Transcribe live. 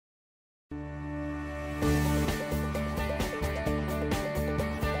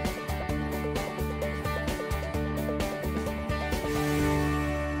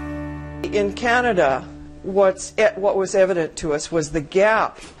in Canada, what was evident to us was the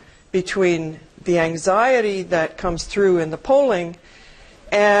gap between the anxiety that comes through in the polling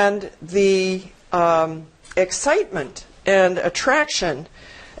and the excitement and attraction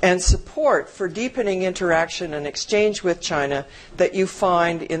and support for deepening interaction and exchange with China that you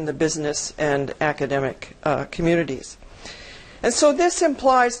find in the business and academic communities. And so this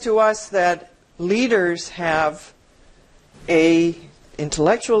implies to us that leaders have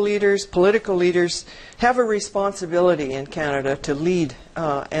intellectual leaders, political leaders, have a responsibility in Canada to lead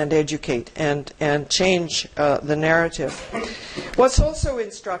and educate and change the narrative. What's also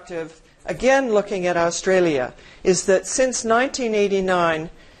instructive, again looking at Australia, is that since 1989,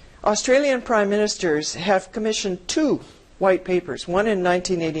 Australian prime ministers have commissioned 2 white papers, one in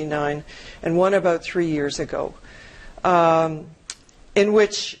 1989 and one about 3 years ago, in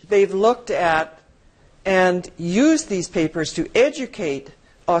which they've looked at and used these papers to educate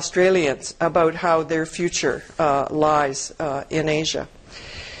Australians about how their future lies in Asia.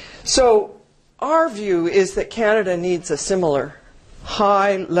 So our view is that Canada needs a similar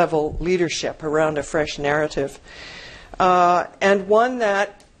high-level leadership around a fresh narrative, and one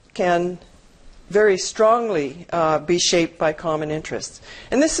that can very strongly be shaped by common interests.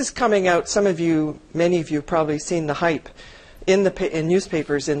 And this is coming out, many of you probably seen the hype in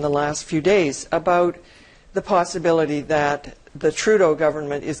newspapers in the last few days about the possibility that the Trudeau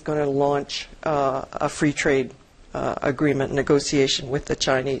government is going to launch a free trade agreement negotiation with the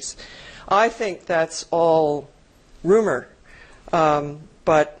Chinese. I think that's all rumor,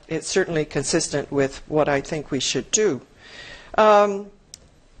 but it's certainly consistent with what I think we should do.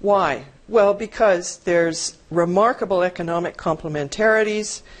 Why? Well, because there's remarkable economic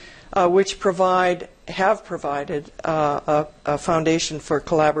complementarities which have provided a foundation for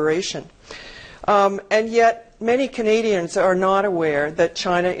collaboration. And yet many Canadians are not aware that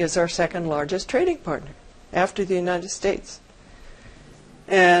China is our second largest trading partner after the United States.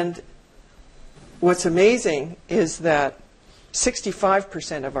 And what's amazing is that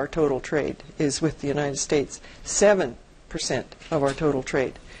 65% of our total trade is with the United States. 7% of our total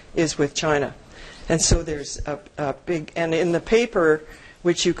trade is with China. And so there's a big, and in the paper,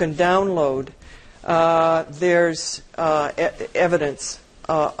 which you can download, there's evidence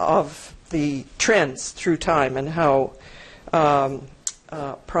of the trends through time and how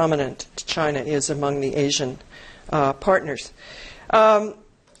prominent China is among the Asian partners. The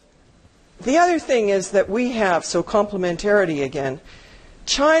other thing is that we have, so complementarity again,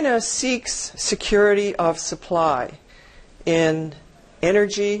 China seeks security of supply in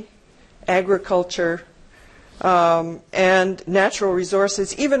energy, agriculture, and natural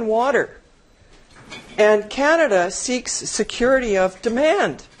resources, even water. And Canada seeks security of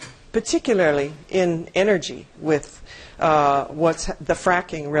demand, particularly in energy, with what's the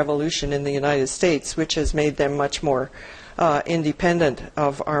fracking revolution in the United States, which has made them much more independent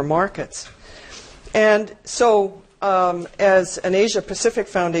of our markets. And so, as an Asia-Pacific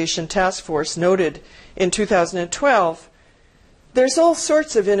Foundation task force noted in 2012, there's all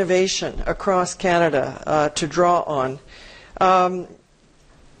sorts of innovation across Canada to draw on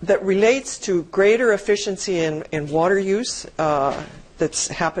that relates to greater efficiency in water use that's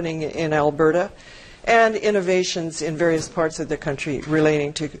happening in Alberta, and innovations in various parts of the country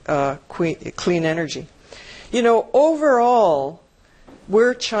relating to clean energy. You know, overall,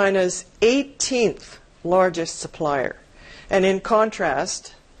 we're China's 18th largest supplier. And in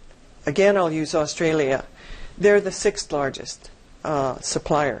contrast, again, I'll use Australia, they're the 6th largest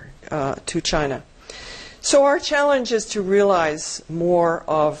supplier to China. So our challenge is to realize more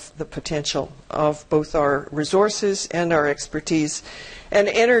of the potential of both our resources and our expertise. And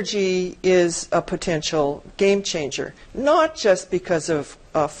energy is a potential game changer, not just because of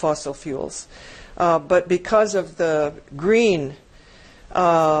fossil fuels, but because of the green,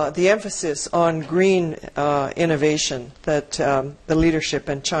 the emphasis on green innovation that the leadership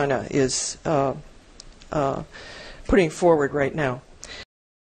in China is putting forward right now.